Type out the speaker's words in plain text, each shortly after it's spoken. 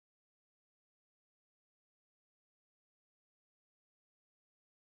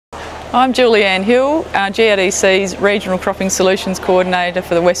I'm Julianne Hill, GRDC's Regional Cropping Solutions Coordinator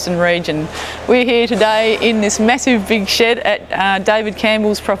for the Western Region. We're here today in this massive big shed at David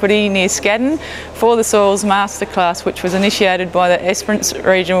Campbell's property near Scadden for the Soils Masterclass, which was initiated by the Esperance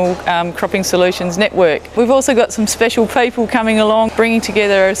Regional Cropping Solutions Network. We've also got some special people coming along, bringing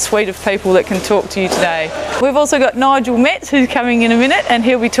together a suite of people that can talk to you today. We've also got Nigel Metz, who's coming in a minute, and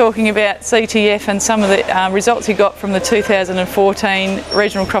he'll be talking about CTF and some of the results he got from the 2014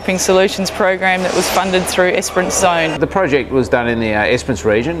 Regional Cropping Solutions program that was funded through Esperance Zone. The project was done in the Esperance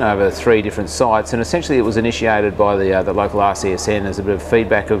region over 3 different sites, and essentially it was initiated by the local RCSN as a bit of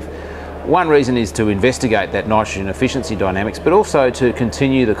feedback of one reason is to investigate that nitrogen efficiency dynamics, but also to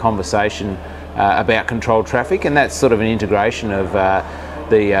continue the conversation about controlled traffic, and that's sort of an integration of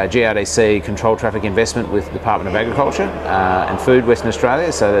the GRDC controlled traffic investment with the Department of Agriculture and Food Western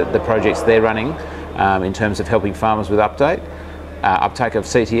Australia, so that the projects they're running in terms of helping farmers with uptake of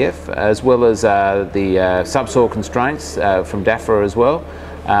CTF, as well as the subsoil constraints from DAFRA as well.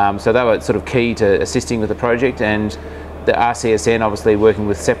 So they were sort of key to assisting with the project, and the RCSN obviously working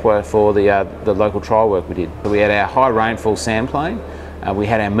with SEPWA for the local trial work we did. So we had our high rainfall sand plain, we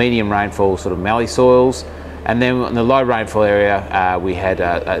had our medium rainfall sort of mallee soils, and then in the low rainfall area we had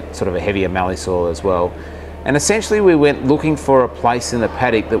a sort of a heavier mallee soil as well. And essentially we went looking for a place in the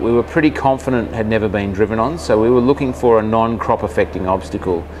paddock that we were pretty confident had never been driven on, so we were looking for a non-crop affecting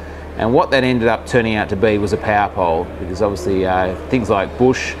obstacle. And what that ended up turning out to be was a power pole, because obviously things like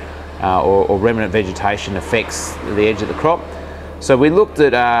bush or remnant vegetation affects the edge of the crop. So we looked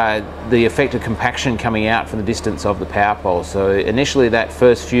at the effect of compaction coming out from the distance of the power pole. So initially that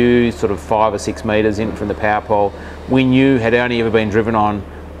first few sort of 5 or 6 metres in from the power pole, we knew had only ever been driven on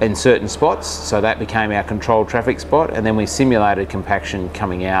in certain spots, so that became our controlled traffic spot, and then we simulated compaction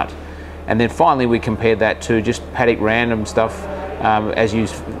coming out. And then finally we compared that to just paddock random stuff as you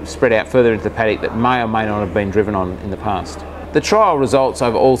spread out further into the paddock that may or may not have been driven on in the past. The trial results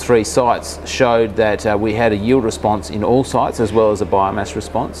over all 3 sites showed that we had a yield response in all sites as well as a biomass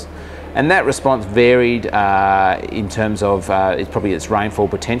response. And that response varied in terms of its rainfall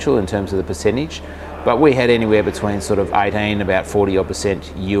potential in terms of the percentage. But we had anywhere between sort of 18, about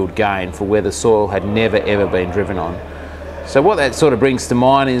 40% yield gain for where the soil had never ever been driven on. So what that sort of brings to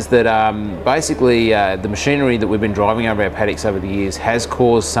mind is that basically the machinery that we've been driving over our paddocks over the years has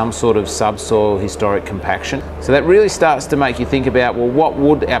caused some sort of subsoil historic compaction. So that really starts to make you think about, well, what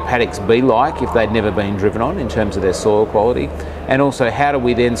would our paddocks be like if they'd never been driven on in terms of their soil quality? And also, how do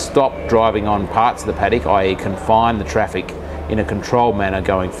we then stop driving on parts of the paddock, i.e. confine the traffic in a controlled manner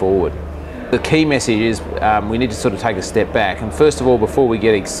going forward? The key message is we need to sort of take a step back, and first of all, before we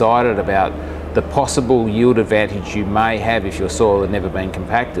get excited about the possible yield advantage you may have if your soil had never been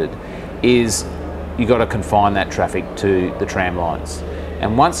compacted, is you've got to confine that traffic to the tram lines.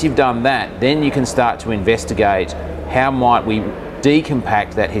 And once you've done that, then you can start to investigate how might we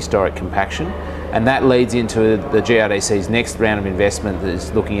decompact that historic compaction, and that leads into the GRDC's next round of investment that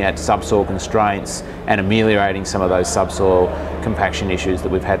is looking at subsoil constraints and ameliorating some of those subsoil compaction issues that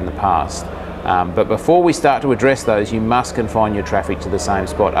we've had in the past. But before we start to address those, you must confine your traffic to the same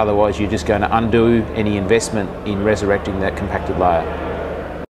spot, otherwise you're just going to undo any investment in resurrecting that compacted layer.